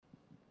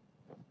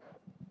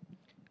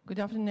Good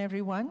afternoon,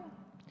 everyone.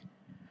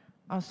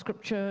 Our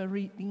scripture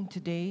reading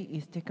today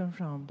is taken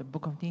from the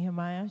book of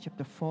Nehemiah,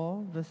 chapter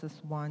 4,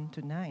 verses 1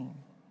 to 9.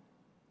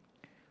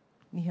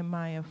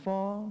 Nehemiah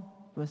 4,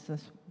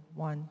 verses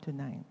 1 to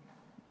 9.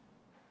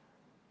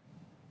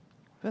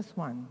 Verse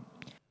 1.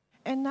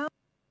 And now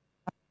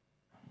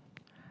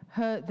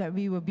heard that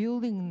we were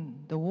building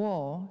the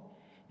wall,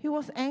 he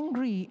was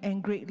angry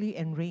and greatly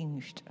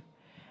enraged,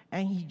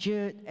 and he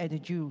jeered at the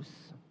Jews.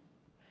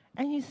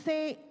 And he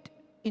said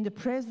in the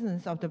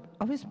presence of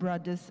his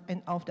brothers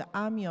and of the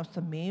army of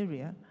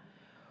Samaria,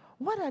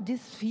 "What are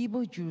these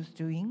feeble Jews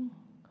doing?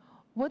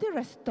 Will they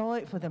restore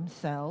it for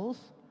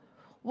themselves?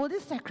 Will they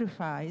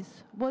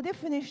sacrifice? Will they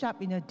finish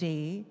up in a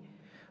day?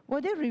 Will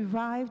they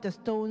revive the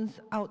stones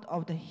out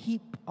of the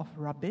heap of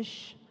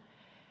rubbish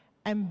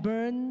and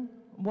burn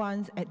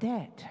ones at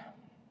that?"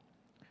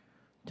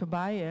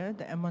 Tobiah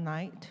the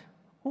Ammonite,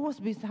 who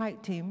was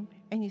beside him,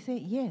 and he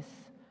said, "Yes,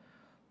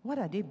 what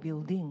are they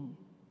building?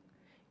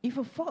 If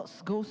a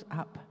fox goes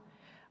up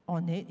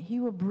on it,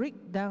 he will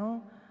break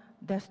down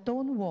the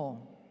stone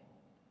wall.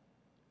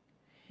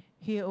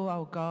 Hear, O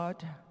our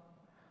God,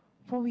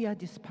 for we are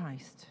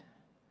despised.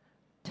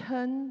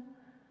 Turn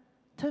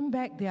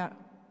back their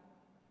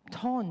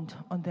taunt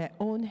on their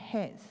own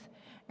heads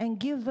and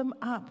give them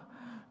up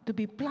to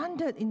be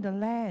plundered in the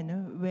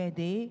land where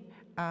they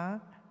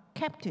are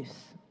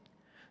captives.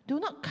 Do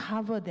not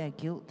cover their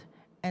guilt,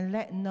 and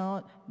let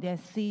not their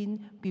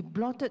sin be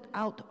blotted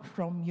out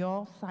from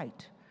your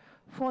sight.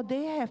 For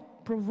they have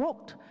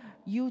provoked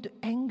you to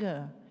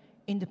anger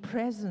in the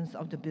presence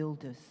of the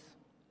builders."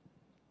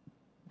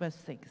 Verse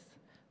 6.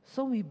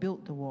 So we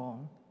built the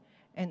wall,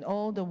 and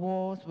all the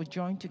walls were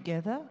joined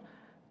together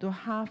to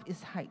half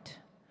its height,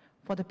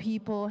 for the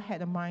people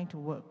had a mind to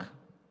work.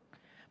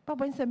 But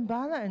when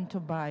Sanballat and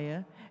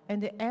Tobiah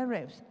and the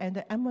Arabs and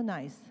the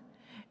Ammonites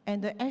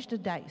and the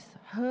Ashdodites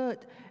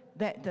heard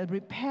that the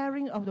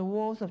repairing of the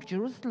walls of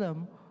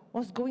Jerusalem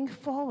was going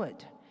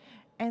forward,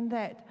 and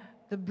that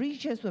the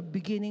breaches were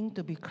beginning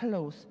to be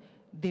closed,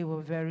 they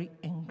were very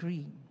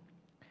angry.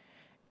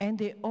 And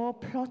they all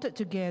plotted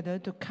together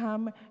to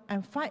come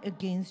and fight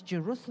against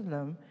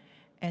Jerusalem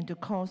and to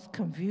cause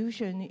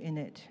confusion in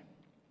it.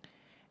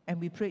 And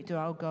we prayed to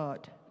our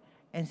God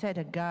and set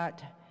a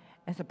guard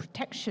as a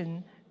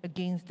protection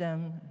against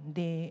them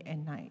day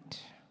and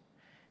night.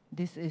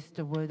 This is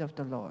the word of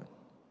the Lord.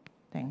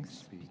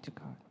 Thanks be to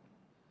God.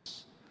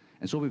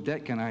 And so with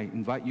that, can I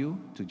invite you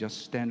to just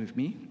stand with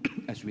me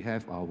as we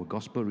have our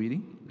gospel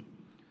reading.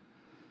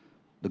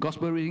 The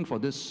gospel reading for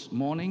this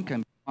morning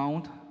can be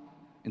found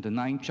in the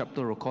 9th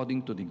chapter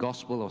according to the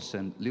Gospel of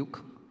St.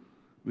 Luke,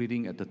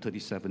 reading at the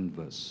 37th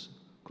verse.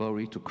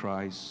 Glory to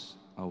Christ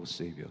our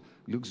Savior.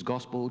 Luke's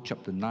Gospel,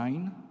 chapter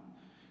 9,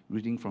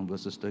 reading from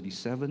verses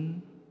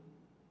 37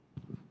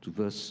 to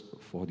verse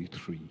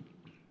 43.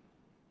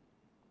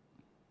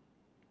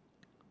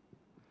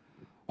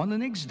 On the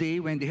next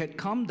day, when they had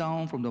come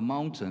down from the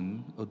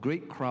mountain, a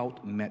great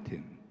crowd met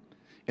him.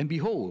 And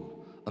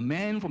behold, a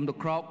man from the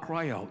crowd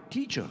cried out,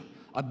 "Teacher,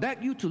 I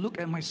beg you to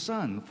look at my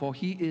son, for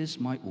he is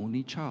my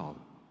only child.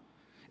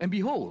 And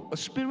behold, a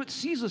spirit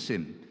seizes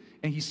him,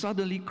 and he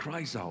suddenly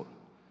cries out.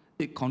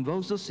 It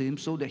convulses him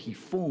so that he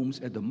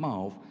foams at the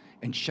mouth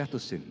and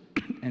shatters him,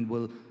 and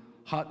will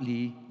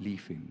hardly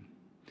leave him.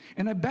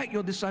 And I begged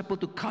your disciple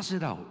to cast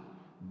it out,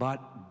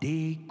 but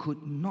they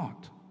could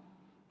not."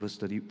 Verse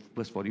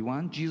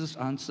 41, Jesus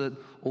answered,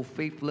 "O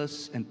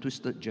faithless and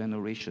twisted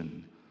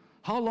generation,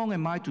 how long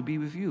am I to be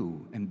with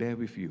you and bear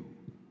with you?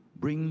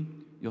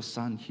 Bring your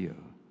son here."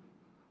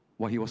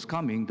 While he was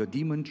coming, the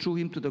demon threw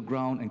him to the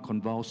ground and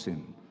convulsed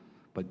him.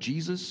 But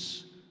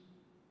Jesus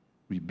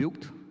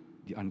rebuked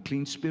the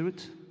unclean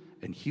spirit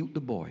and healed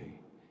the boy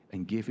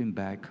and gave him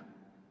back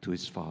to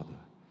his father.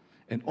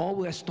 And all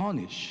were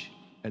astonished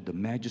at the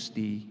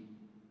majesty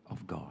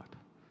of God.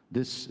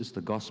 This is the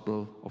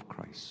gospel of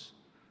Christ.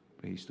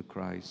 Praise to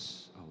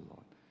Christ our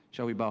Lord.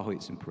 Shall we bow our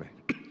heads in prayer?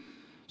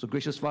 So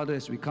gracious Father,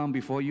 as we come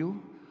before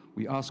you,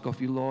 we ask of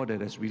you, Lord,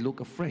 that as we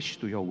look afresh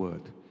to your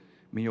word,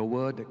 may your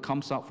word that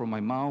comes out from my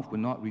mouth will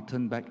not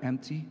return back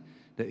empty,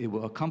 that it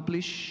will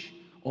accomplish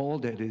all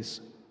that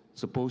is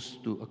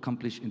supposed to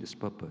accomplish in this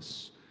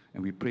purpose.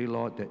 And we pray,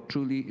 Lord, that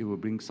truly it will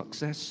bring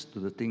success to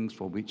the things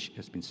for which it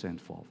has been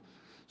sent forth.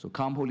 So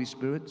come, Holy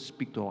Spirit,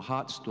 speak to our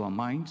hearts, to our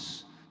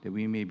minds, that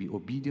we may be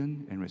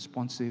obedient and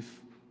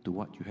responsive to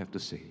what you have to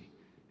say.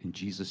 In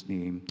Jesus'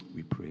 name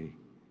we pray.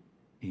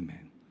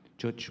 Amen.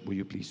 Church, will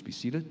you please be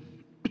seated?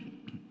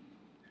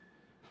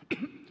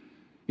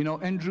 You know,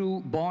 Andrew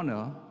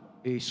Bonner,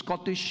 a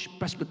Scottish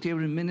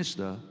Presbyterian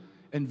minister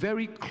and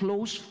very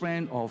close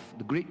friend of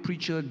the great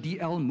preacher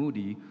D.L.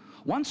 Moody,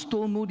 once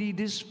told Moody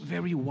these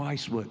very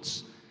wise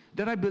words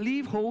that I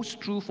believe holds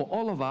true for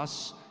all of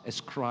us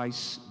as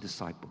Christ's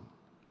disciple.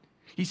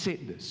 He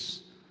said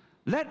this: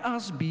 "Let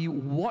us be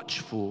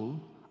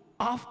watchful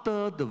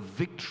after the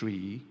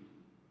victory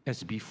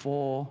as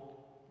before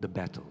the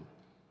battle."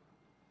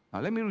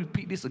 Now let me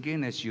repeat this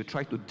again as you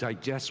try to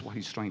digest what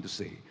he's trying to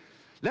say.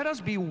 Let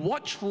us be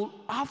watchful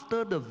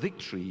after the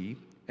victory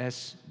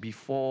as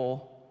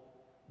before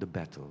the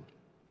battle.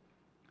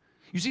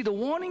 You see, the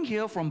warning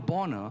here from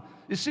Bonner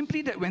is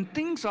simply that when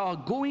things are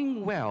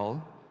going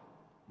well,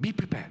 be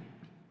prepared.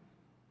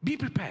 Be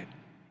prepared.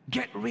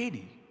 Get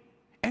ready.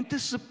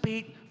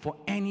 Anticipate for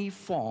any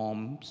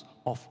forms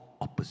of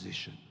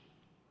opposition.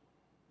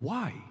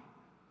 Why?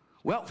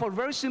 Well, for a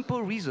very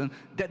simple reason,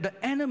 that the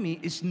enemy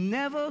is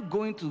never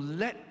going to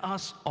let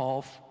us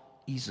off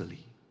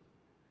easily.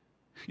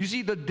 You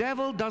see, the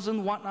devil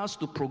doesn't want us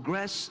to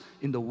progress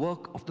in the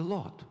work of the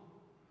Lord.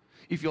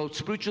 If your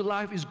spiritual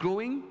life is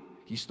growing,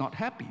 he's not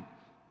happy.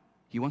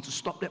 He wants to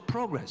stop that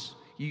progress.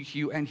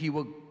 And he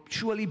will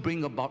surely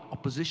bring about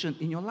opposition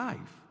in your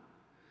life.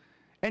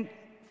 And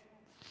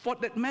for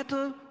that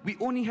matter, we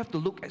only have to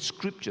look at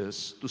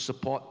scriptures to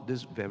support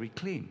this very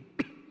claim.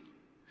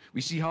 We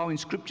see how in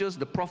scriptures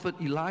the prophet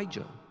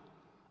Elijah,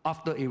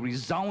 after a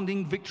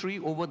resounding victory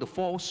over the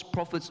false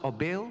prophets of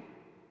Baal,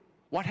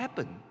 what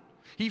happened?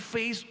 He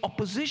faced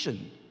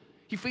opposition.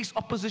 He faced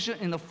opposition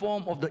in the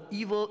form of the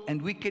evil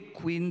and wicked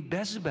queen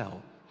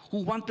Jezebel,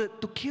 who wanted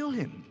to kill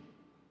him.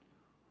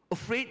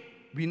 Afraid,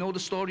 we know the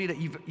story that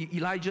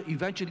Elijah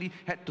eventually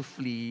had to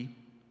flee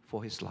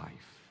for his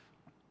life.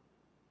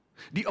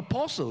 The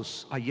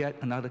apostles are yet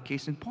another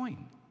case in point.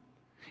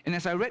 And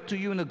as I read to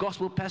you in the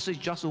gospel passage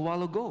just a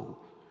while ago,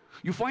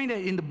 you find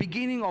that in the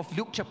beginning of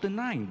Luke chapter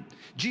 9,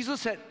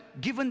 Jesus had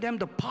given them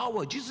the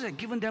power, Jesus had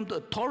given them the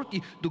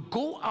authority to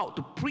go out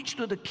to preach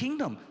to the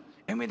kingdom.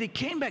 And when they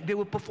came back, they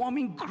were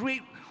performing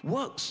great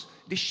works.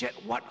 They shared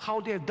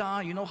how they have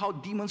done, how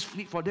demons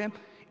flee for them.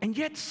 And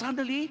yet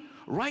suddenly,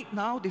 right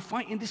now, they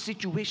find in this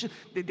situation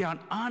that they are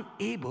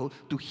unable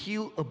to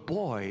heal a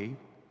boy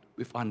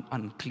with an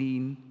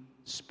unclean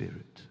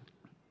spirit.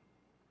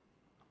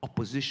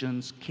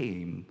 Oppositions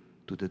came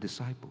to the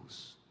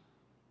disciples.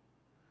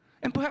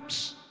 And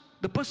perhaps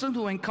the person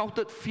who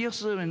encountered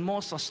fiercer and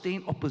more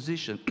sustained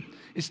opposition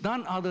is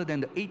none other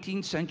than the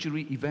 18th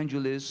century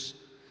evangelist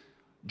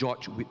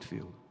George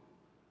Whitefield.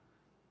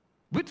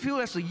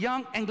 Whitefield, as a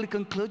young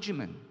Anglican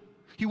clergyman,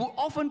 he would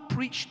often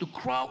preach to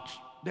crowds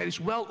that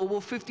is well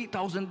over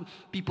 50,000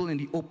 people in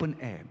the open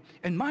air.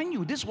 And mind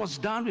you, this was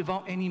done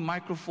without any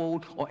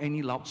microphone or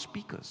any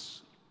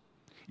loudspeakers.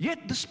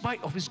 Yet,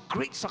 despite of his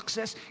great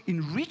success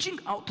in reaching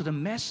out to the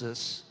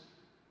masses,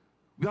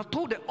 we are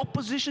told that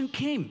opposition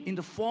came in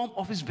the form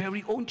of his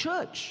very own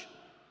church,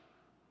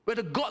 where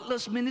the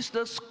godless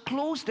ministers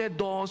closed their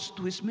doors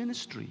to his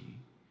ministry.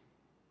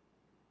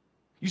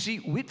 You see,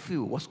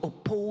 Whitefield was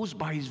opposed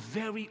by his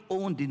very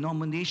own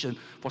denomination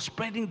for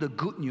spreading the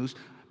good news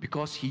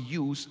because he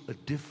used a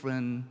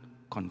different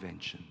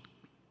convention.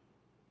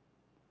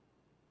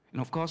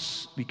 And of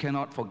course, we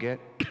cannot forget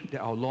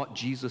that our Lord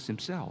Jesus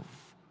himself,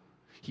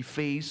 he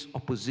faced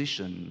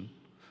opposition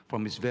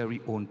from his very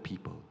own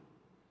people.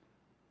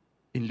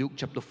 In Luke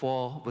chapter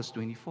 4, verse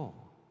 24,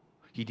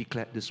 he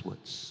declared these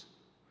words,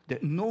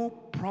 that no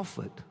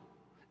prophet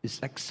is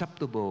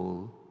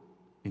acceptable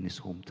in his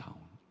hometown.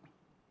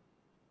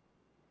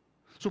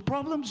 So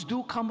problems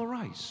do come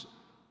arise,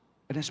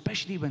 and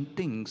especially when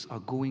things are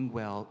going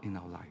well in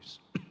our lives.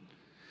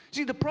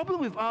 See, the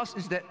problem with us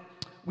is that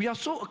we are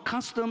so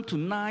accustomed to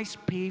nice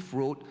paved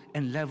road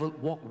and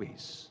leveled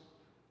walkways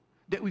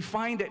that we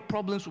find that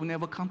problems will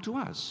never come to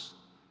us.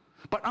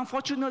 But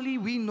unfortunately,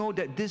 we know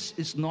that this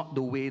is not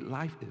the way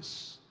life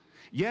is.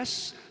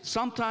 Yes,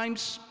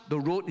 sometimes the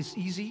road is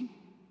easy,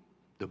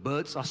 the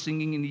birds are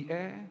singing in the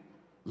air,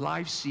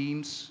 life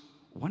seems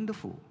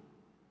wonderful.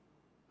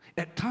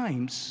 At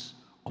times,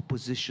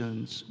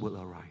 oppositions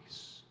will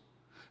arise.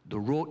 The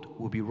road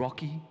will be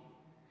rocky,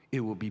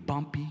 it will be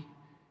bumpy,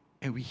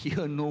 and we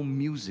hear no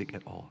music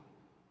at all.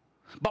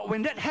 But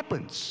when that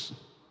happens,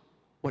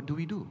 what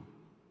do?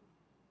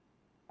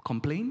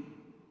 Complain?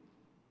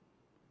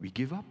 We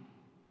give up?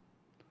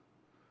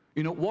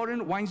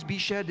 Warren Winesby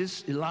shared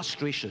this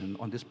illustration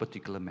on this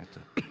particular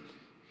matter.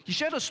 He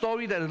shared a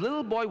story that a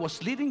little boy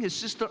was leading his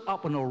sister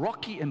up on a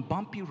rocky and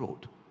bumpy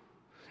road.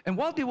 And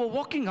while they were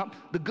walking up,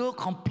 the girl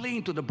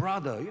complained to the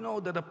brother,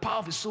 that the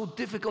path is so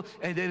difficult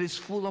and that it's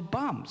full of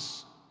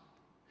bumps.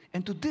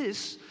 And to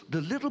this,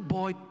 the little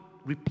boy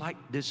replied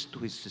this to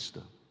his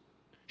sister.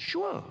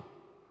 Sure,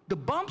 the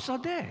bumps are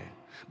there,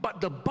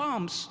 but the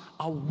bumps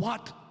are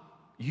what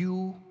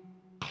you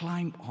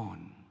climb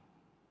on.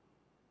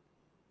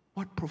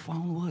 What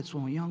profound words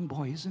from a young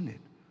boy, isn't it?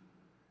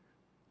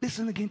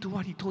 Listen again to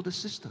what he told his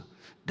sister,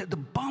 that the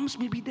bumps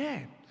may be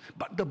there,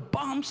 but the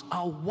bumps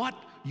are what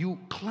you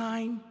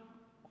climb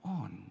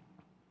on.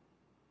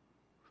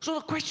 So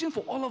the question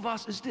for all of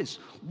us is this: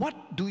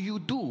 what do you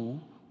do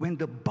when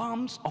the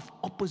bumps of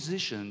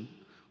opposition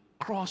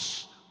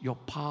cross your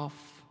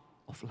path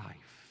of life?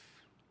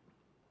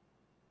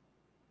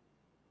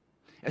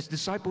 As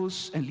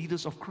disciples and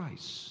leaders of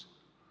Christ,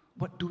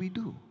 what do we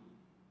do?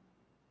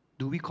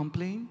 Do we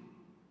complain?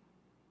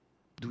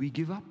 Do we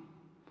give up?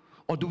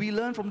 Or do we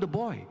learn from the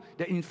boy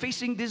that in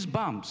facing these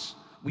bumps,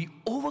 we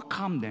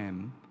overcome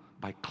them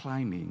by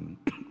climbing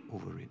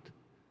over it?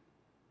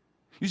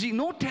 You see,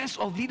 no test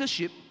of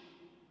leadership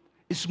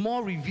is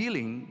more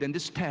revealing than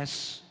this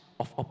test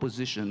of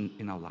opposition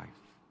in our life.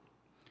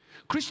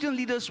 Christian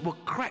leaders will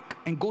crack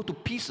and go to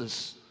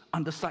pieces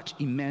under such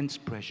immense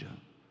pressure.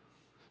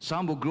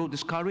 Some will grow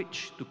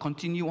discouraged to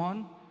continue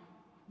on,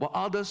 while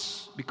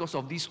others, because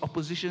of this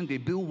opposition, they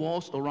build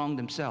walls around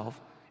themselves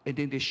and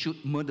then they shoot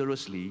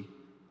murderously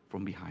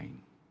from behind.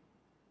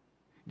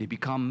 They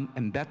become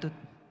embittered,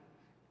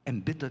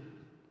 and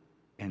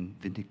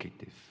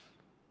vindicative.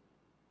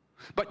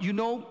 But you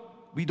know,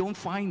 we don't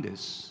find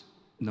this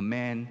in the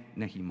man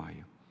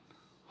Nehemiah.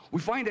 We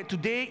find that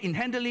today, in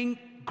handling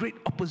great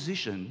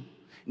opposition,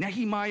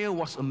 Nehemiah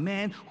was a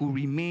man who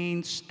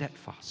remained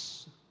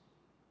steadfast.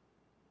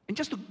 And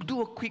just to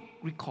do a quick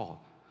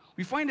recall,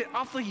 we find that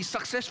after he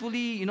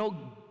successfully,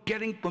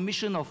 getting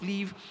permission of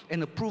leave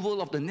and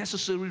approval of the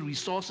necessary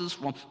resources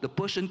from the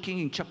Persian king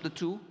in chapter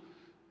 2,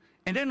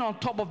 and then on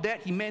top of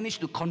that, he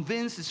managed to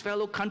convince his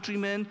fellow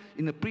countrymen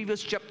in the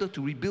previous chapter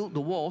to rebuild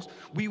the walls,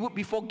 we would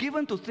be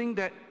forgiven to think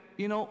that,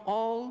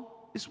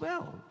 all is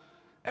well.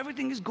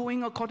 Everything is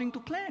going according to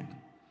plan.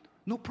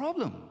 No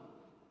problem.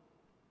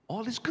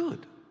 All is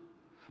good.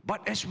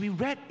 But as we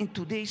read in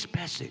today's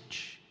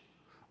passage,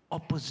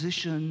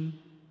 opposition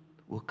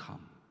will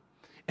come.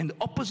 And the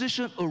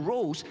opposition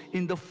arose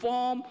in the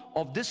form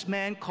of this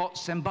man called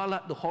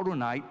Sanballat the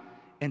Horonite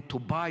and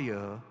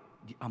Tobiah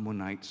the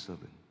Ammonite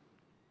servant.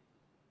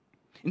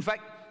 In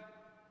fact,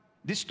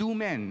 these two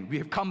men, we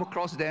have come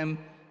across them,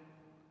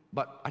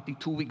 but I think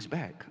 2 weeks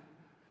back.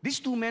 These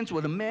two men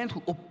were the men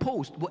who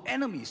were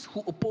enemies,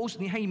 who opposed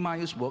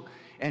Nehemiah's work,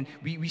 and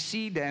we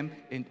see them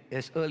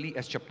as early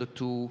as chapter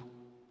 2,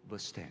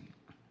 verse 10.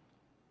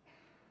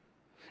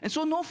 And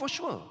so know for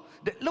sure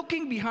that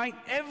looking behind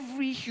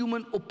every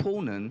human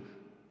opponent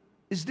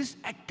is this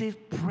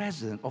active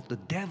presence of the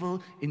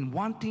devil in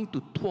wanting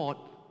to thwart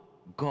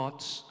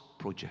God's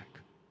project.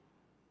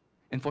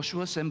 And for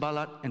sure,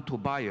 Sanballat and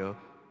Tobiah,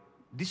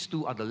 these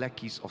two are the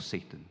lackeys of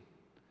Satan.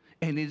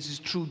 And it is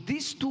through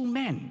these two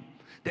men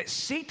that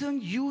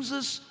Satan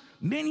uses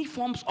many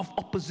forms of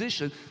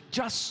opposition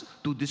just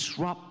to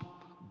disrupt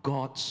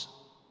God's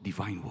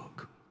divine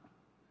work.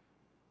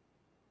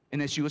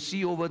 And as you will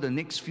see over the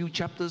next few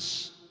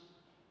chapters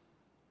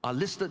are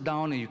listed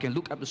down, and you can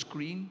look at the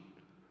screen,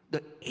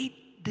 the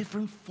 8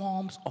 different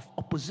forms of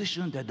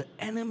opposition that the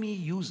enemy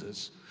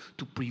uses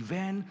to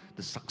prevent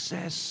the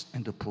success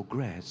and the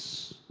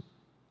progress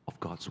of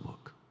God's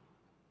work.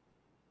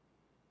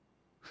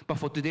 But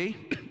for today,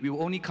 we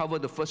will only cover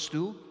the first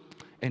 2,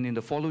 and in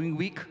the following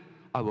week,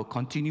 I will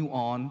continue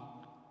on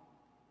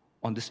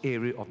this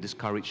area of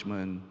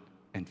discouragement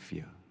and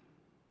fear.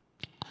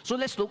 So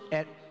let's look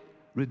at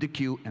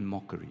ridicule and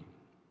mockery.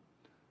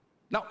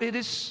 Now, it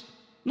is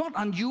not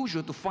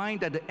unusual to find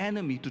that the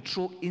enemy to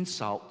throw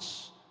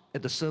insults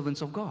at the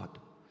servants of God.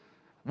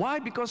 Why?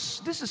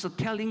 Because this is a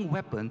telling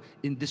weapon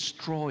in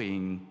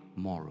destroying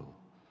morale.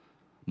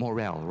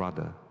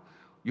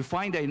 You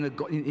find that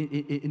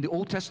in the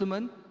Old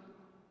Testament,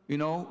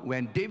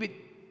 when David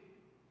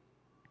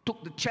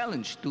took the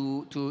challenge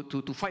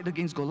to fight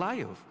against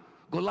Goliath,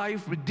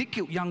 Goliath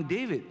ridiculed young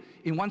David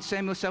in 1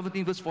 Samuel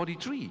 17 verse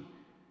 43.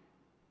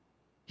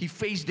 He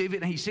faced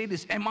David and he said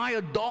this, "Am I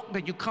a dog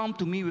that you come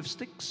to me with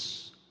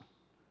sticks?"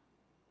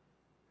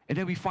 And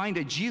then we find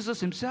that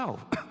Jesus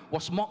himself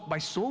was mocked by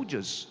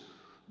soldiers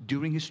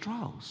during his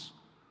trials.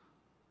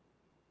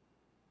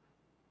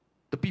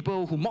 The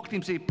people who mocked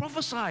him say,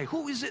 "Prophesy,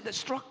 who is it that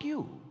struck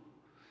you?"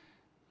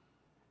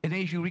 And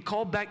then if you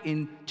recall back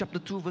in chapter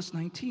 2 verse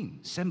 19,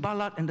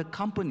 Sanballat and the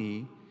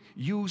company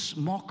used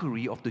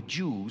mockery of the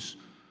Jews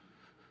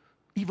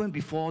even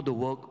before the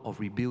work of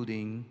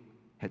rebuilding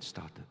had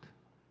started.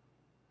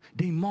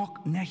 They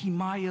mocked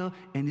Nehemiah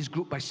and his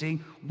group by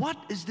saying, "What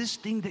is this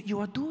thing that you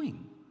are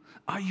doing?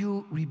 Are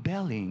you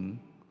rebelling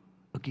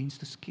against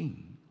this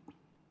king?"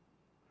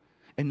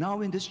 And now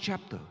in this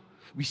chapter,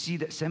 we see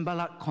that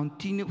Sanballat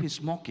continued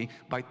his mocking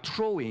by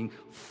throwing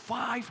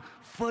 5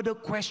 further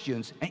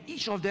questions, and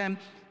each of them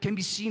can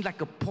be seen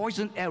like a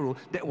poisoned arrow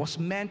that was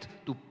meant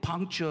to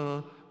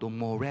puncture the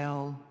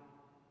morale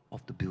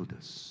of the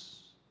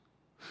builders.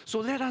 So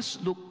let us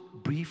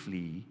look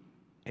briefly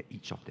at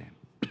each of them.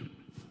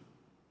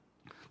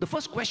 The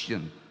first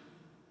question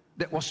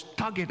that was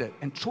targeted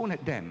and thrown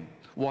at them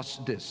was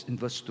this in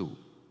verse 2.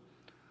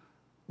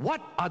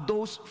 What are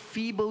those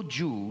feeble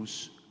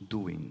Jews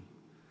doing?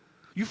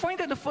 You find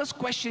that the first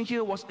question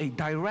here was a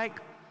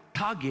direct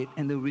target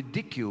and a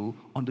ridicule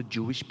on the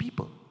Jewish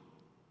people.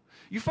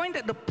 You find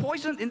that the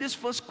poison in this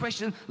first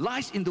question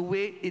lies in the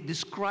way it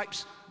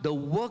describes the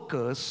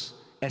workers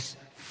as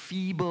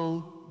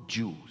feeble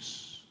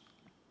Jews.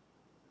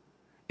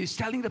 It's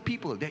telling the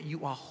people that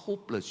you are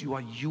hopeless, you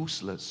are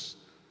useless.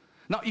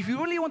 Now, if you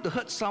really want to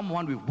hurt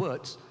someone with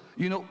words,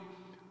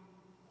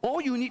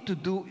 all you need to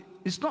do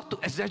is not to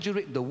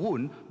exaggerate the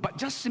wound, but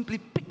just simply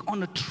pick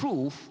on a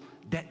truth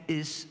that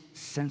is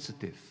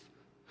sensitive.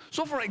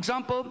 So, for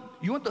example,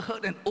 you want to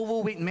hurt an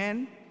overweight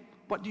man,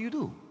 what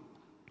do?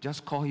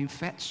 Just call him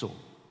fatso.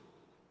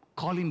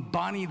 Call him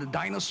Barney the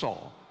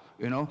dinosaur.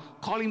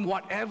 Call him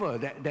whatever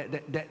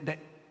that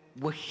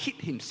will hit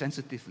him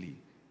sensitively.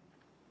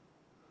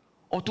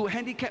 Or to a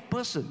handicapped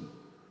person,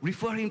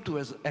 refer him to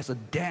as a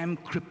damn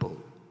cripple.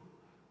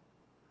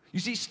 You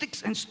see,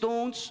 sticks and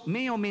stones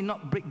may or may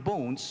not break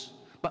bones,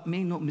 but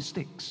make no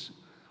mistakes.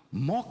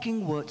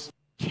 Mocking words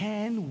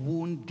can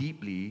wound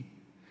deeply,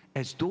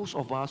 as those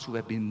of us who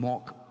have been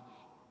mocked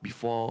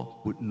before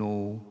would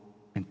know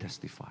and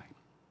testify.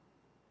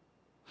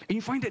 And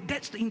you find that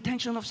that's the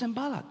intention of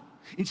Sanballat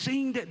in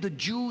saying that the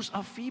Jews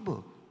are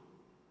feeble.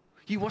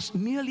 He was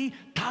merely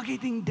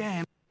targeting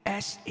them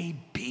as a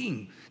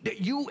being,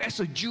 that you as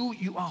a Jew,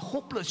 you are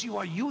hopeless, you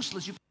are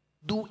useless, you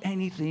can't do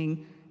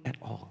anything at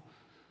all.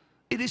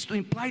 It is to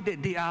imply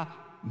that they are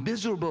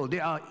miserable, they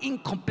are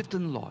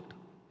incompetent, Lord.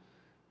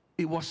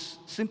 It was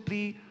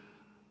simply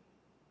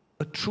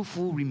a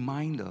truthful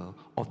reminder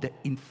of that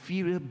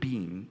inferior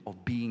being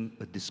of being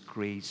a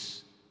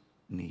disgraced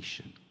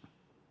nation.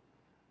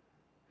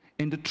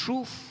 And the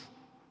truth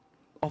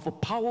of a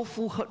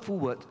powerful, hurtful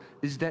word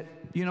is that,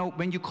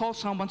 when you call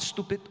someone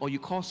stupid or you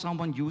call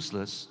someone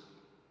useless,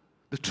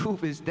 the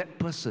truth is that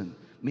person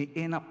may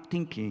end up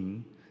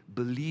thinking,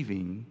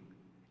 believing,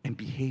 and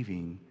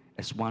behaving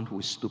as one who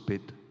is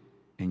stupid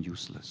and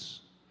useless.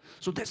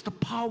 So that's the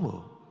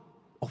power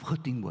of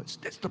hurting words.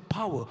 That's the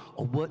power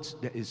of words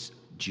that is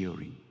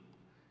jeering.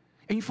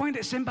 And you find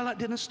that Sanballat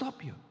didn't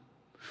stop here.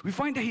 We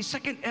find that his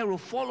second arrow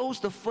follows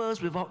the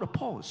first without a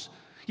pause.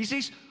 He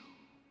says,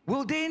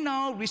 will they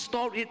now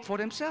restore it for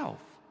themselves?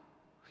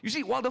 You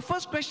see, while the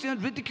first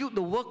question ridiculed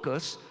the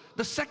workers,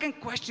 the second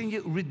question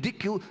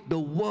ridiculed the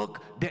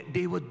work that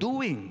they were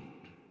doing.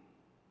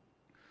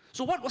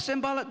 So what was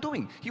Sanballat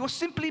doing? He was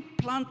simply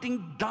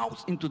planting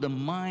doubts into the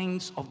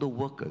minds of the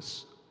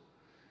workers.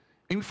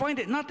 And we find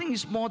that nothing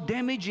is more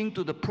damaging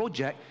to the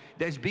project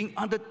that is being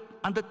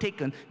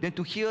undertaken than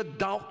to hear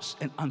doubts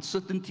and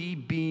uncertainty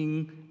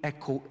being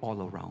echoed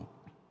all around.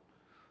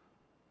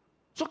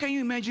 So can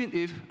you imagine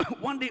if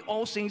one day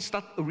All Saints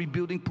start a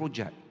rebuilding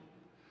project,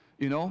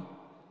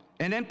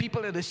 and then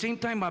people at the same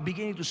time are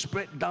beginning to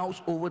spread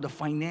doubts over the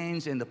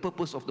finance and the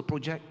purpose of the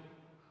project?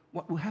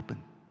 What will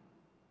happen?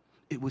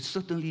 It would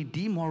certainly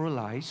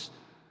demoralize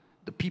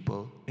the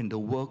people in the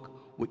work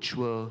which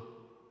were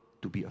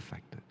to be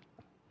affected.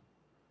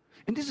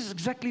 And this is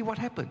exactly what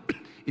happened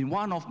in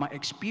one of my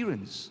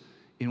experience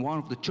in one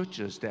of the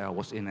churches that I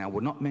was in. I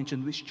will not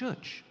mention which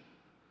church.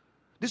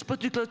 This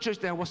particular church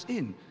that I was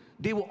in,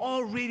 they were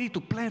all ready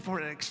to plan for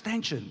an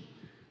extension.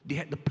 They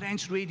had the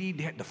plans ready,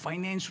 they had the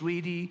finance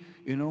ready,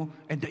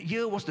 and that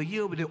year was the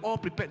year where they were all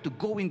prepared to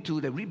go into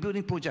the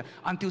rebuilding project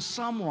until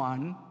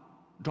someone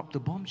dropped the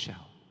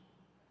bombshell.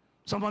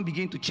 Someone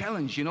began to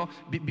challenge,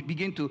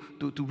 begin to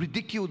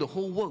ridicule the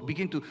whole work,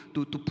 begin to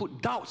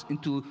put doubts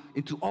into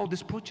all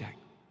this project.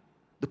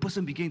 The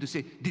person began to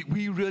say, did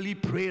we really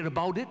pray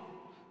about it?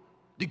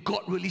 Did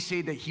God really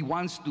say that He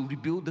wants to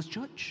rebuild this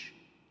church?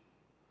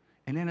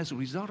 And then as a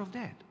result of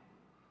that,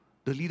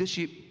 the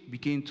leadership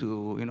began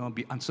to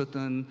be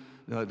uncertain,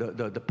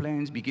 the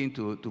plans began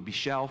to be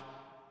shelved,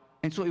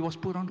 and so it was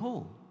put on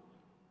hold.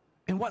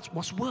 And what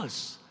was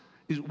worse,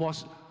 it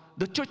was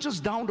the churches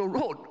down the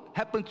road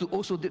happened to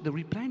also did the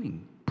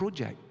replanning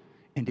project,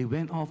 and they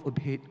went off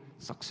ahead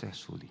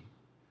successfully.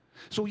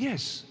 So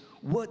yes,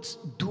 words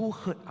do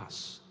hurt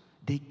us.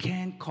 They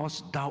can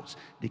cause doubts.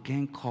 They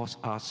can cause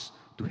us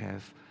to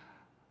have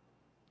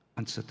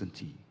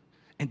uncertainty.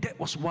 And that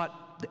was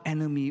what the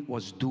enemy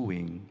was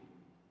doing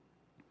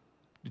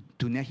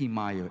to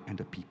Nehemiah and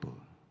the people.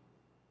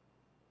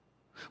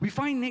 We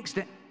find next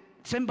that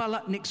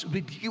Sanballat next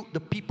ridiculed the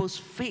people's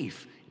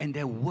faith and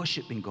their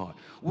worship in God.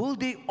 Will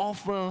they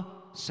offer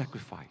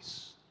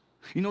sacrifice?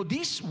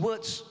 These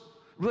words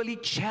really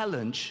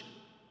challenge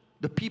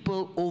the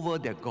people over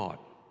their God.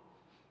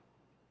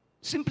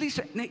 Simply,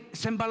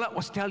 Sanballat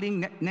was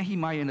telling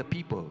Nehemiah and the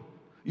people,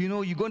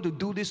 you're going to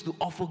do this to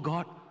offer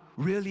God?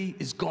 Really?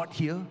 Is God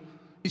here?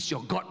 Is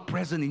your God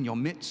present in your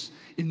midst?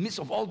 In the midst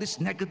of all this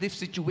negative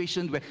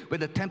situation where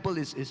the temple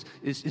is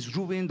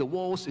ruined, the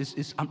walls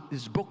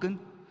is broken,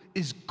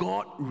 is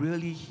God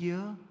really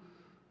here?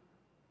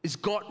 Is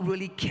God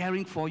really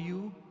caring for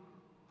you?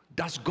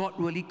 Does God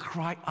really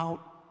cry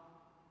out,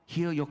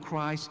 hear your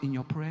cries in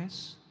your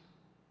prayers?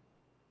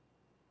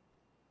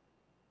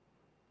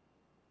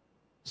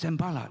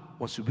 Sanballat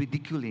was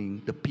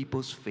ridiculing the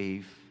people's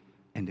faith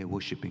and their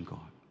worshiping God.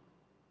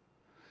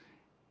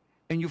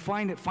 And you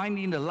find that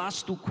finally in the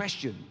last two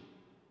questions,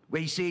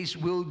 where he says,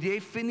 will they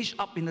finish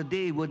up in a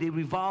day? Will they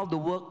revive the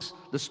works,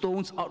 the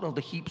stones out of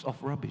the heaps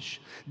of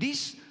rubbish?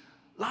 These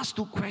last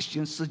two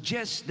questions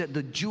suggest that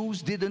the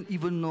Jews didn't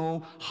even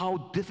know how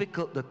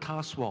difficult the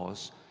task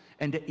was,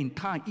 and that in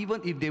time,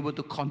 even if they were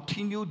to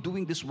continue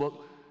doing this work,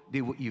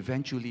 they would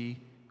eventually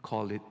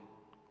call it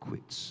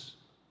quits.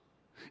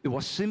 It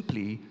was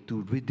simply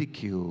to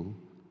ridicule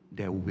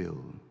their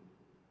will.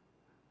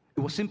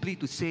 It was simply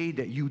to say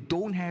that you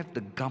don't have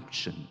the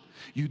gumption,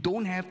 you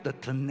don't have the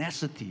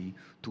tenacity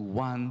to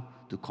want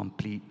to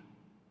complete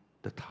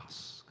the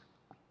task.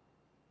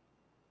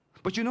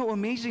 But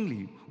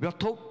amazingly, we are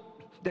told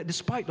that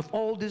despite of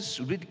all this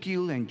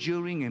ridicule and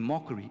jeering and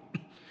mockery,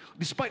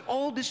 despite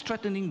all these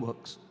threatening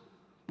works,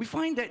 we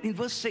find that in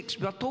verse 6,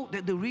 we are told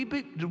that the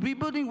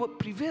rebuilding work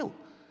prevailed.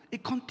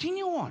 It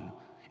continued on.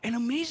 And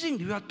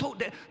amazingly, we are told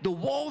that the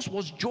walls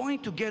was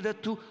joined together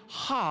to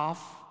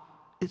half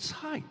its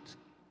height.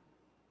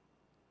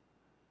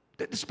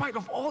 That despite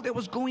of all that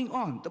was going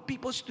on, the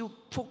people still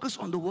focused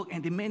on the work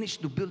and they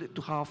managed to build it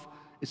to half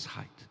its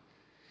height.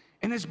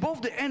 And as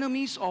both the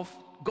enemies of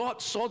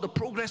God saw the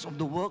progress of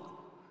the work,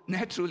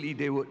 naturally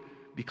they would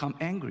become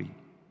angry.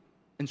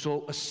 And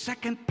so a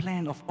second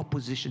plan of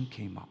opposition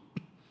came up.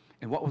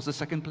 And what was the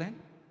second plan?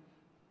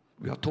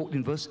 We are told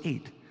in verse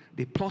 8,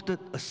 they plotted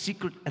a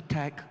secret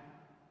attack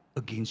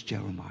against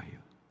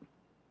Jeremiah.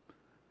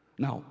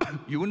 Now,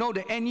 you will know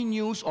that any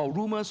news or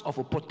rumors of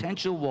a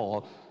potential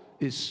war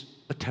is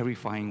a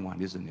terrifying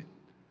one, isn't it?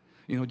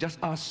 You know, just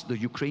ask the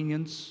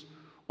Ukrainians,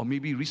 or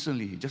maybe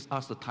recently, just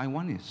ask the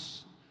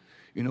Taiwanese.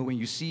 You know, when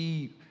you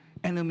see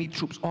enemy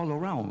troops all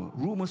around,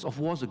 rumors of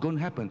wars are going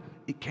to happen,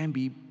 it can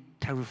be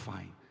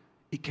terrifying.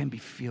 It can be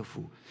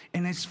fearful.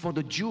 And as for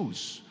the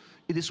Jews,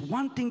 it is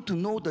one thing to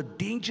know the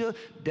danger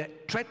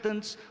that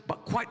threatens,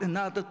 but quite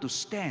another to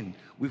stand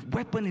with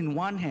weapon in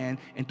one hand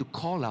and to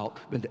call out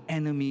when the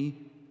enemy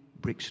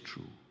breaks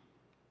through.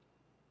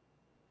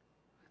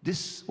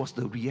 This was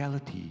the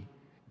reality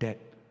that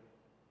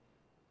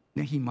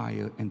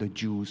Nehemiah and the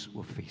Jews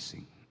were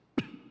facing.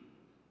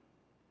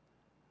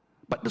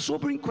 But the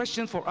sobering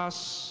question for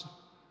us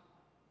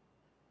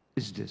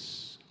is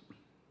this: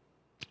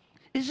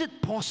 is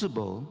it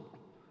possible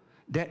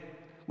that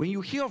when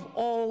you hear of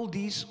all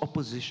these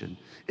opposition,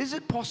 is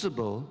it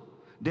possible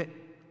that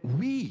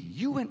we,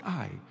 you and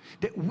I,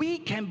 that we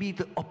can be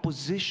the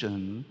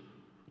opposition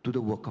to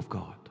the work of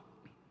God?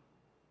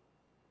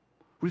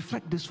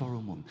 Reflect this for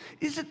a moment.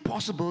 Is it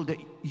possible that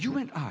you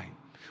and I,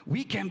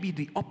 we can be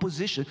the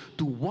opposition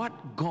to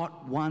what God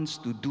wants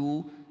to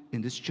do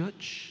in this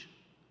church,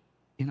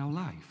 in our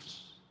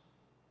lives?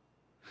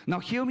 Now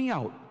hear me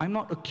out. I'm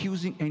not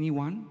accusing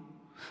anyone,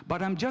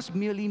 but I'm just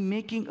merely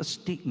making a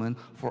statement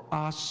for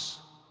us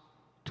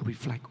to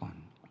reflect on.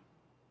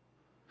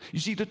 You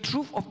see, the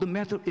truth of the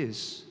matter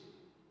is,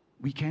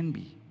 we can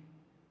be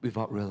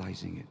without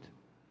realizing it.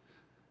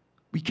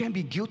 We can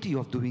be guilty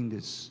of doing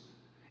this.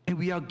 And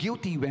we are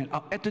guilty when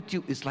our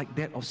attitude is like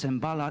that of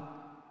Sanballat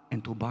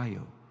and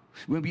Tobiah.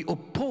 When we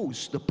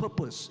oppose the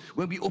purpose,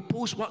 when we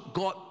oppose what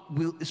God's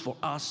will is for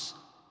us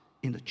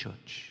in the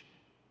church.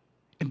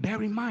 And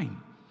bear in mind,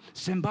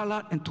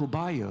 Sanballat and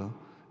Tobiah,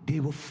 they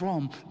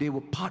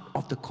were part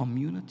of the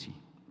community.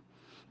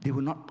 They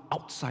were not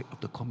outside of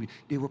the community.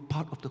 They were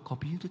part of the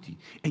community.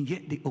 And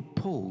yet they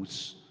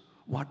opposed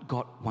what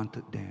God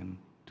wanted them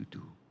to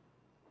do.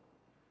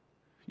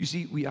 You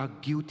see, we are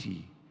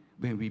guilty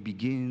when we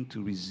begin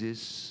to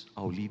resist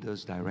our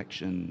leaders'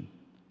 direction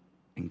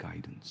and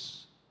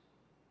guidance.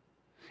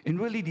 And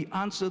really the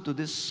answer to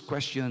this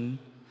question,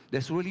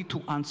 there's really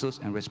two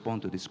answers and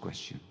response to this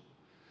question.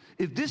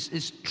 If this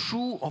is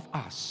true of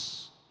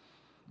us,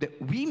 that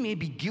we may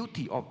be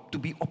guilty of to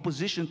be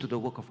opposition to the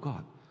work of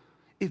God,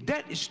 if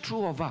that is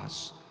true of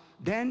us,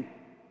 then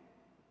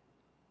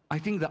I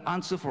think the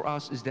answer for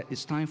us is that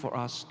it's time for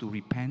us to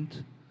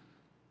repent.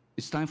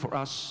 It's time for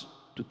us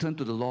to turn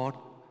to the Lord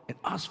and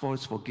ask for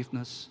His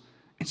forgiveness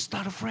and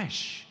start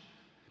afresh,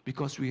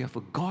 because we have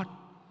a God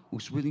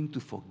who's willing to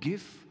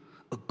forgive,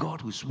 a God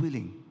who's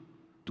willing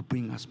to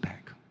bring us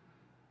back.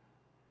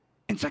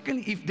 And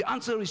secondly, if the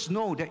answer is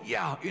no, that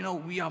yeah, you know,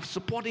 we are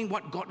supporting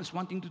what God is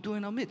wanting to do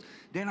in our midst,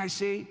 then I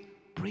say,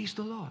 praise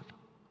the Lord.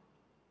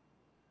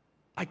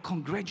 I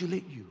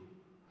congratulate you.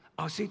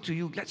 I'll say to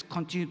you, let's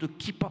continue to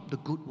keep up the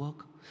good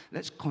work.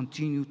 Let's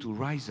continue to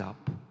rise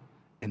up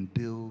and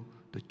build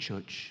the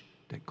church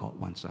that God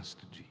wants us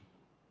to do.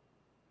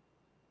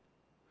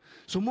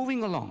 So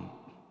moving along,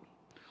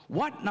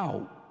 what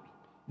now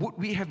would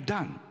we have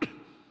done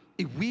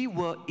if we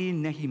were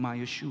in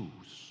Nehemiah's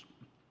shoes?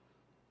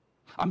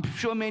 I'm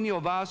sure many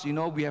of us, you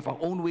know, we have our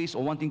own ways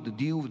of wanting to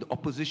deal with the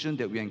opposition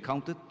that we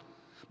encountered.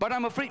 But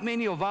I'm afraid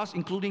many of us,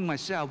 including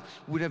myself,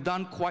 would have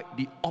done quite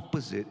the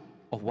opposite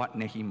of what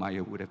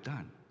Nehemiah would have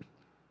done.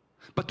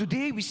 But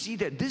today we see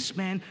that this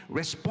man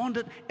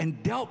responded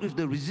and dealt with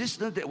the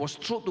resistance that was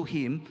thrown to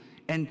him.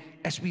 And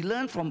as we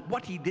learn from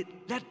what he did,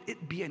 let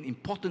it be an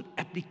important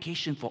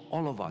application for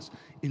all of us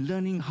in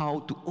learning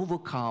how to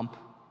overcome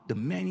the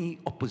many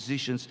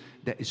oppositions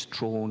that is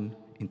thrown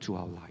into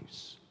our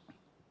lives.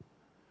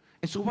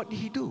 And so what did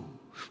he do?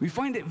 We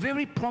find that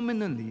very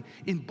prominently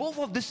in both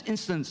of these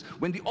instances,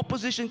 when the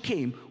opposition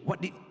came,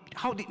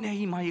 how did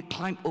Nehemiah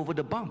climb over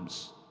the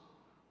bumps?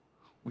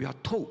 We are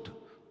told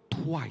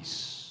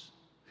twice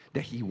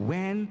that he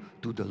went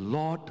to the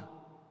Lord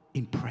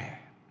in prayer.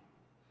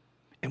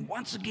 And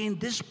once again,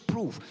 this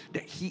proves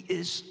that he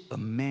is a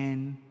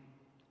man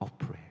of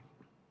prayer.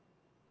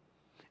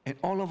 And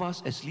all of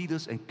us as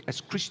leaders and as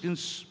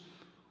Christians,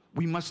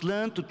 we must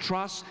learn to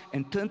trust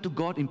and turn to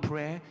God in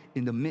prayer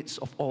in the midst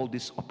of all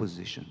these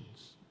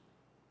oppositions.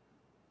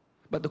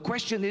 But the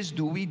question is,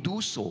 do we do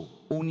so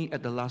only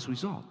at the last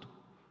resort?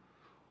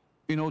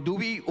 You know, do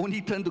we only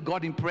turn to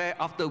God in prayer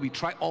after we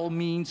try all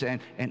means and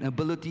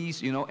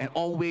abilities, you know, and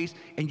all ways,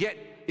 and yet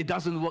it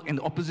doesn't work and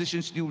the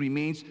opposition still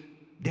remains,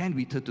 then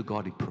we turn to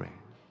God in prayer.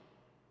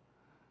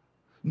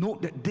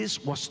 Note that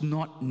this was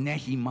not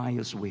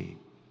Nehemiah's way.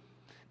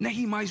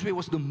 Nehemiah's way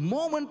was the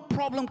moment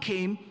problem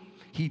came,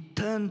 he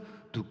turned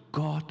to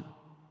God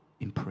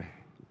in prayer.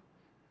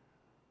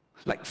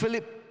 Like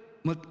Philip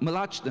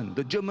Melanchthon,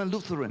 the German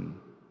Lutheran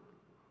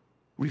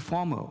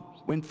reformer,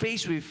 when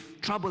faced with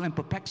trouble and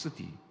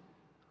perplexity,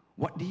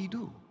 what did he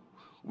do?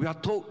 We are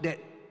told that,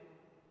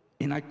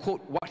 and I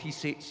quote what he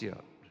says here,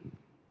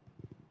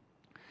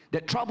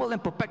 that trouble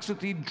and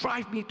perplexity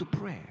drive me to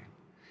prayer,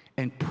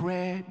 and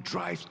prayer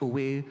drives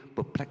away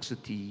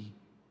perplexity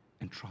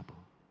and trouble.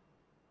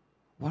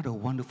 What a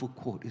wonderful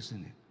quote,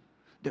 isn't it?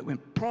 That when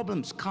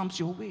problems comes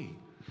your way,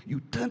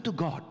 you turn to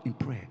God in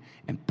prayer,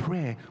 and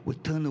prayer will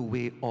turn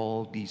away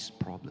all these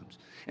problems.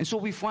 And so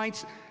we find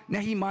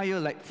Nehemiah,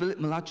 like Philip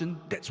Melanchthon,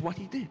 that's what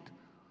he did.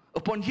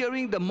 Upon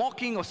hearing the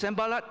mocking of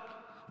Sanballat,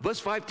 verse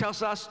 5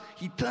 tells us,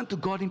 he turned to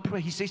God in prayer.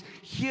 He says,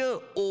 "Hear,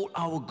 O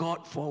our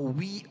God, for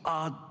we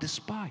are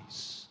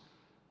despised."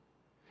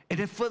 And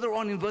then further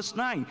on in verse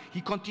 9,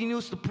 he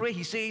continues to pray.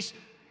 He says,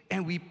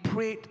 "And we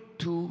prayed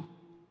to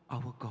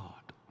our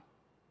God."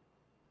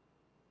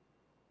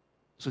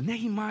 So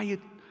Nehemiah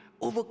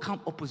overcome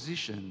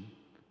opposition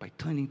by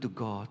turning to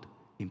God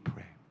in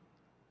prayer.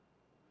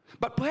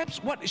 But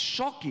perhaps what is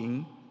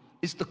shocking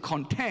is the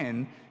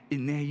content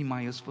in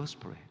Nehemiah's first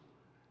prayer.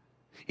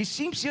 It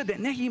seems here that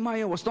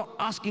Nehemiah was not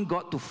asking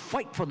God to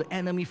fight for the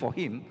enemy for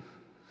him,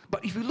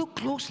 but if you look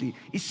closely,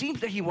 it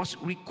seems that he was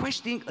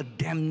requesting a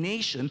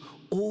damnation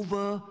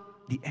over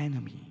the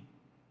enemy.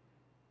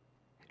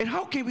 And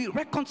how can we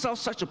reconcile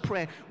such a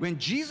prayer when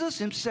Jesus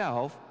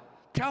himself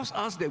tells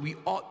us that we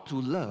ought to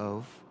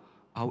love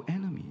our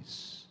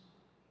enemies?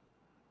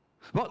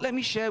 Well, let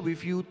me share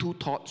with you two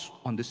thoughts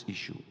on this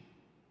issue.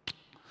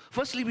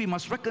 Firstly, we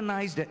must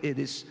recognize that it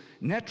is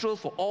natural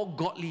for all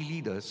godly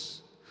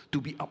leaders to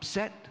be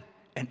upset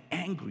and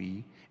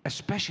angry,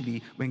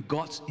 especially when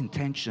God's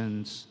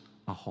intentions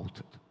are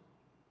halted.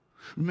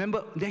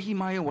 Remember,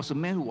 Nehemiah was a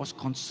man who was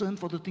concerned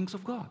for the things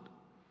of God.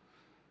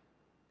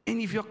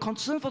 And if you're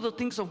concerned for the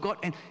things of God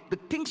and the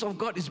things of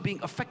God is being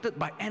affected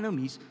by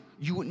enemies,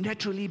 you would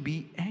naturally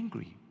be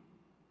angry.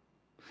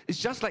 It's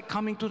just like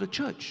coming to the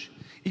church.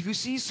 If you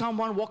see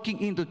someone walking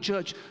into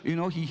church,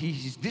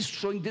 he's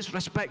showing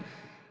disrespect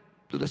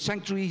to the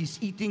sanctuary, he's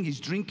eating, he's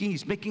drinking,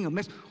 he's making a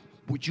mess,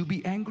 would you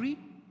be angry?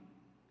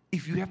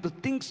 If you have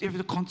if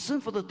you're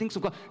concerned for the things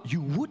of God, you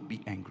would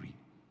be angry.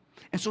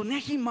 And so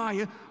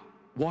Nehemiah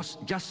was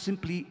just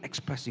simply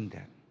expressing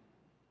that.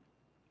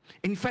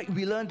 In fact,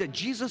 we learned that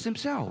Jesus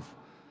himself,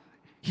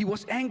 he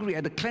was angry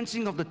at the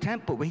cleansing of the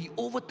temple when he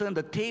overturned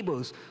the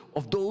tables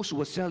of those who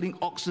were selling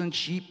oxen,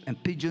 sheep,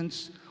 and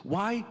pigeons.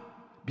 Why?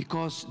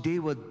 Because they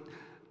were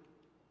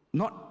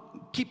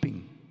not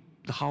keeping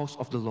the house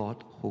of the Lord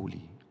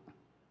holy.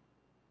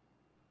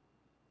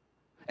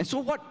 And so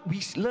what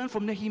we learned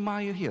from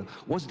Nehemiah here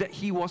was that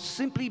he was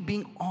simply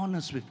being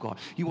honest with God.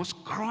 He was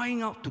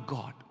crying out to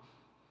God,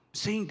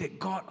 saying that,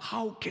 "God,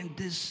 how can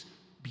this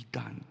be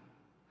done?"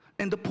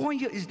 And the point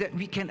here is that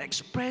we can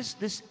express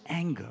this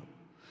anger,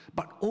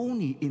 but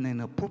only in an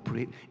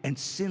appropriate and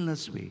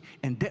sinless way.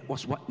 And that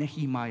was what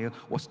Nehemiah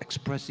was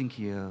expressing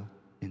here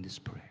in this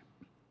prayer.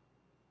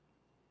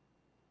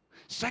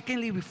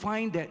 Secondly, we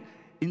find that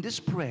in this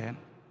prayer,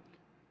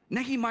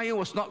 Nehemiah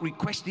was not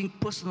requesting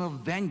personal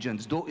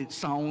vengeance, though it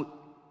sounded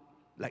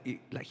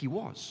like he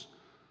was.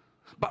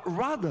 But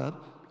rather,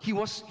 he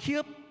was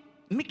here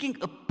making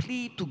a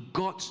plea to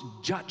God's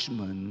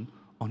judgment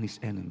on his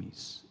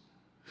enemies.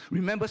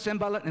 Remember,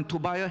 Sanballat and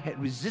Tobiah had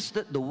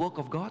resisted the work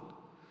of God.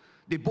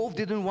 They both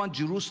didn't want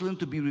Jerusalem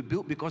to be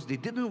rebuilt because they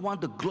didn't want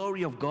the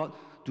glory of God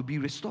to be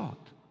restored.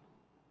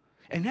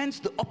 And hence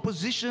the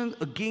opposition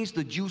against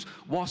the Jews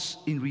was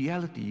in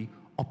reality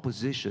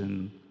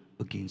opposition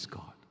against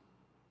God.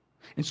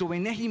 And so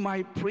when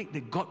Nehemiah prayed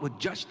that God would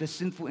judge their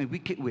sinful and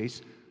wicked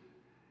ways,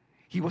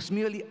 he was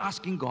merely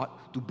asking God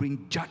to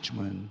bring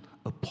judgment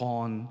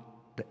upon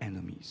the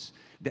enemies,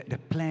 that their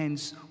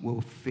plans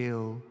will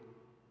fail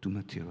to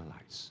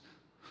materialize.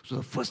 So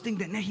the first thing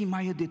that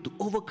Nehemiah did to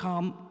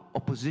overcome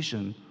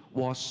opposition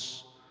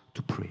was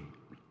to pray.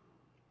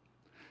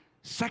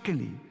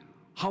 Secondly,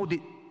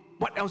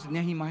 what else did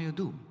Nehemiah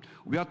do?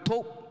 We are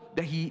told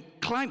that he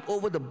climbed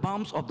over the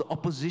bumps of the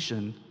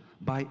opposition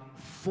by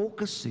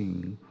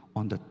focusing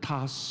on the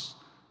task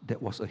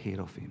that was ahead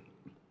of him.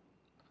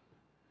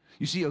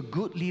 You see, a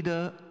good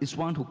leader is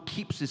one who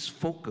keeps his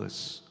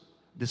focus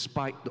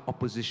despite the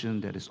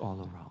opposition that is all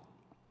around.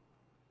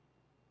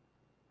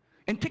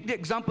 And take the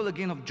example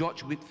again of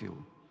George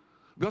Whitefield.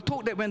 We are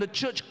told that when the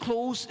church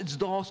closed its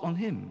doors on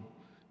him,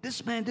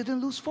 this man didn't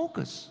lose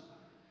focus.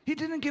 He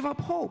didn't give up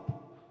hope.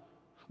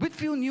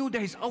 Whitefield knew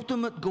that his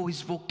ultimate goal,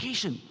 his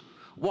vocation,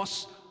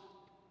 was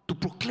to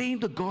proclaim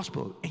the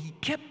gospel, and he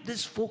kept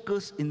this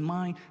focus in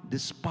mind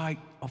despite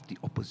of the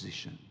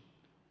opposition.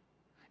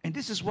 And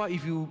this is why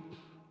if you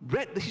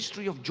read the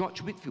history of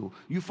George Whitefield,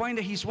 you find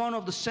that he's one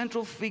of the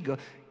central figures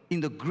in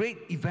the great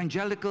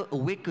evangelical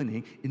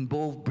awakening in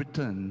both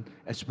Britain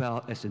as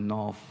well as in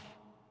North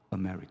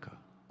America.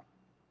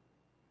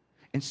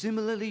 And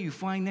similarly, you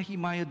find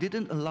Nehemiah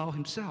didn't allow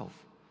himself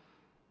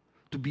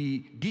to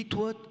be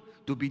detoured,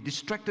 to be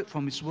distracted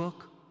from his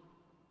work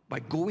by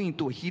going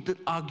into a heated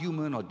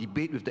argument or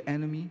debate with the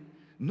enemy.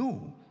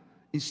 No.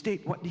 Instead,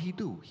 what did he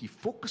do? He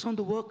focused on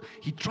the work.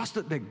 He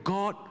trusted that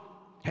God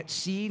had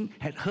seen,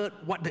 had heard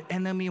what the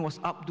enemy was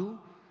up to,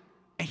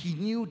 and he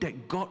knew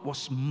that God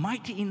was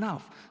mighty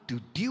enough to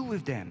deal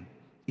with them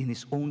in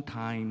his own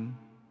time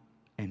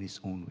and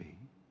his own way.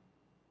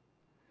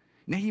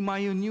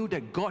 Nehemiah knew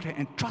that God had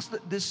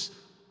entrusted this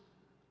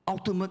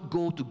ultimate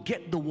goal to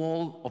get the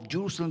wall of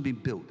Jerusalem being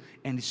built,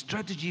 and his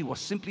strategy was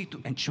simply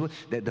to ensure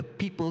that the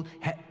people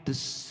had the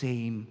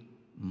same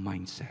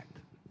mindset.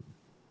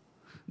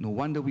 No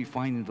wonder we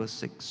find in verse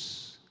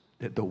 6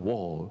 that the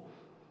wall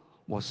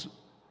was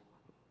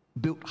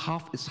built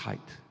half its height.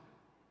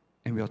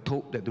 And we are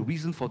told that the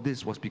reason for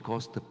this was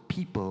because the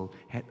people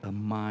had a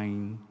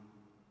mind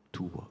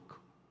to work.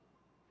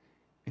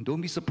 And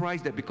don't be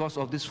surprised that because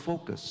of this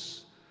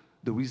focus,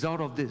 the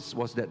result of this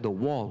was that the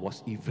wall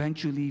was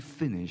eventually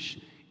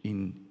finished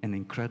in an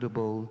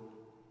incredible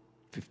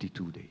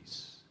 52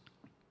 days.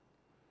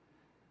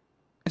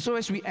 And so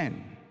as we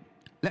end,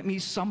 let me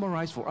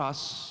summarize for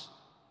us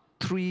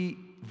 3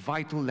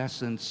 vital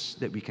lessons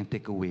that we can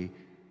take away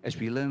as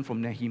we learn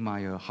from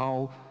Nehemiah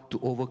how to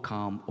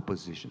overcome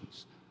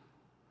oppositions.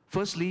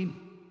 Firstly,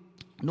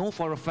 know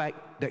for a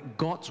fact that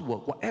God's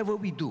work, whatever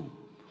we do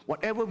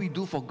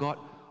for God,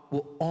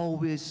 will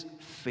always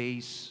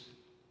face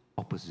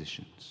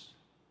oppositions.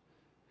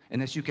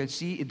 And as you can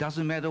see, it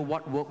doesn't matter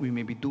what work we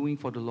may be doing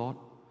for the Lord.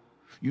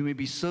 You may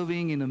be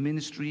serving in a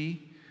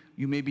ministry,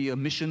 you may be a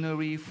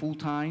missionary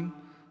full-time,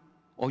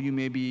 or you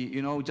may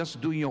be,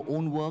 just doing your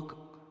own work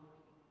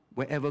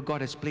wherever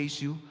God has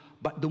placed you.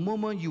 But the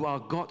moment you are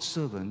God's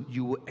servant,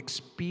 you will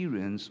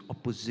experience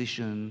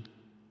opposition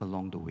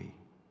along the way.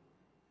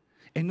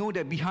 And know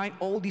that behind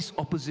all this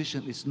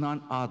opposition is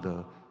none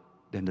other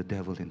than the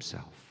devil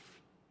himself.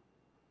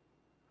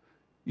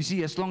 You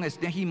see, as long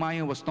as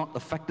Nehemiah was not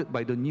affected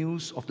by the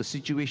news of the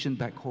situation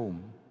back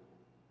home,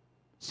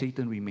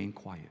 Satan remained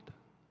quiet.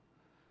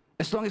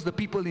 As long as the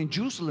people in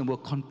Jerusalem were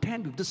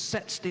content with this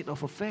sad state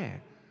of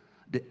affair,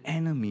 the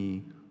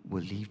enemy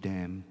will leave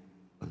them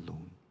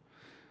alone.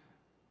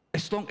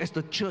 As long as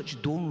the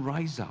church don't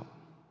rise up,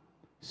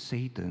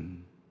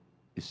 Satan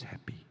is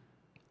happy.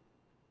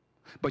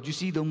 But you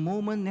see, the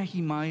moment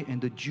Nehemiah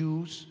and the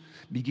Jews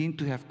begin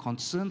to have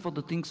concern for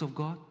the things of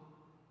God,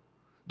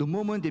 the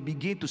moment they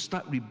begin to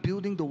start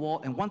rebuilding the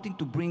wall and wanting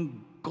to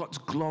bring God's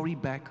glory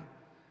back,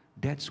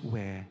 that's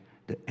where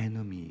the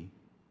enemy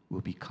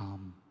will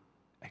become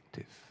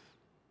active.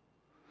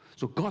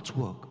 So God's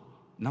work,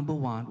 number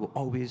 1, will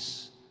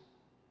always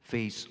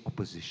face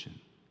opposition.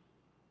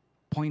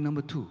 Point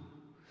number 2,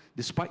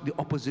 despite the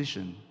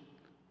opposition,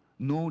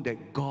 know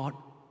that God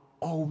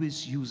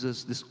always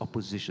uses this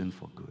opposition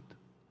for good.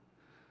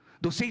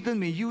 Though Satan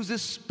may use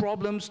these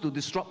problems to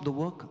disrupt the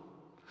work,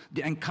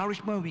 the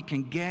encouragement we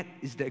can get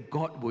is that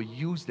God will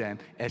use them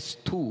as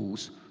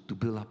tools to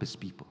build up his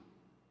people.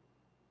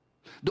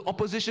 The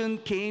opposition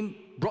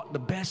brought the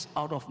best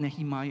out of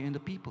Nehemiah and the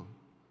people.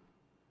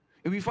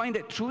 And we find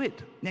that through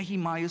it,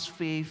 Nehemiah's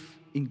faith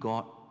in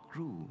God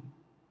grew.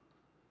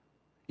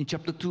 In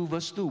chapter 2,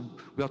 verse 2,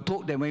 we are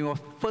told that when he was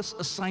first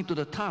assigned to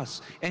the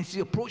task, and he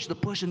approached the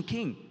Persian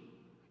king,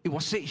 it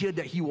was said here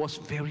that he was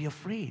very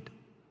afraid.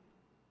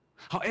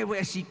 However,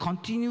 as he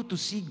continued to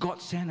see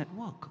God's hand at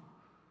work,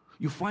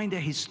 you find that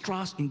his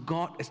trust in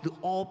God as the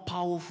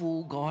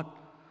all-powerful God,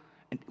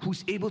 and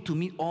who's able to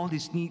meet all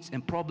his needs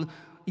and problems,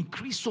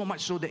 increased so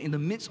much so that in the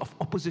midst of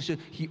opposition,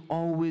 he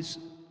always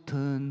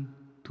turned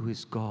to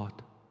his God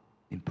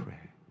in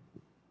prayer.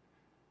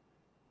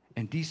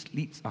 And this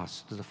leads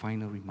us to the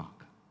final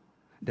remark,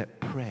 that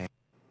prayer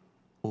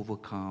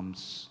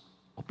overcomes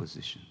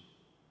opposition.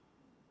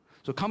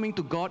 So coming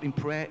to God in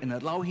prayer and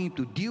allowing him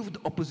to deal with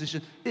the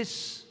opposition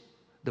is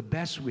the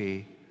best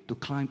way to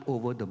climb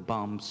over the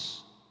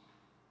bumps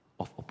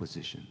of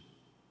opposition.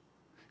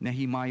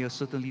 Nehemiah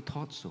certainly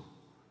thought so.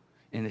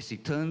 And as he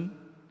turned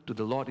to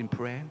the Lord in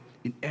prayer,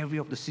 in every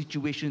of the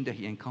situation that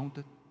he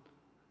encountered,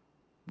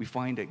 we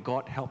find that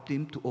God helped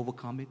him to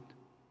overcome it,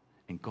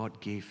 and God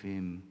gave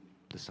him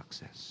the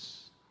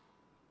success.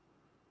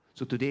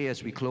 So today,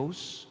 as we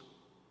close,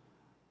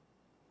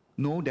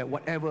 know that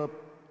whatever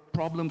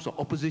problems or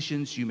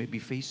oppositions you may be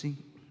facing,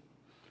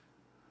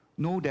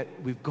 know that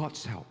with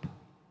God's help,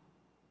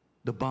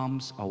 the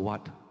bumps are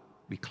what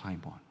we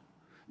climb on.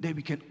 That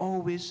we can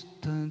always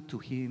turn to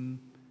him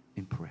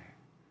in prayer.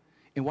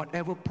 And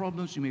whatever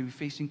problems you may be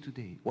facing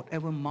today,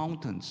 whatever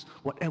mountains,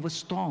 whatever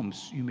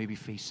storms you may be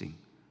facing,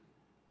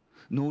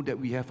 know that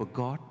we have a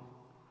God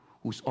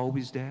who's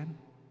always there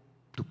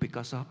to pick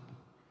us up,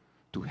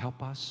 to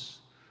help us,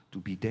 to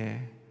be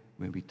there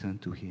when we turn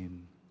to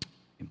him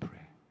in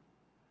prayer.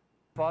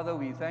 Father,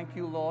 we thank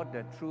you, Lord,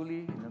 that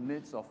truly in the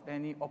midst of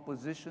any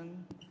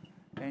opposition,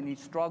 any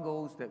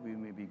struggles that we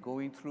may be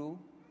going through,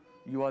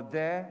 you are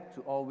there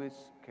to always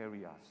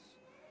carry us.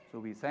 So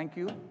we thank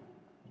you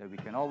that we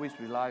can always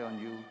rely on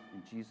you.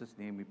 In Jesus'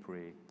 name we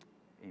pray.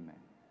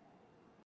 Amen.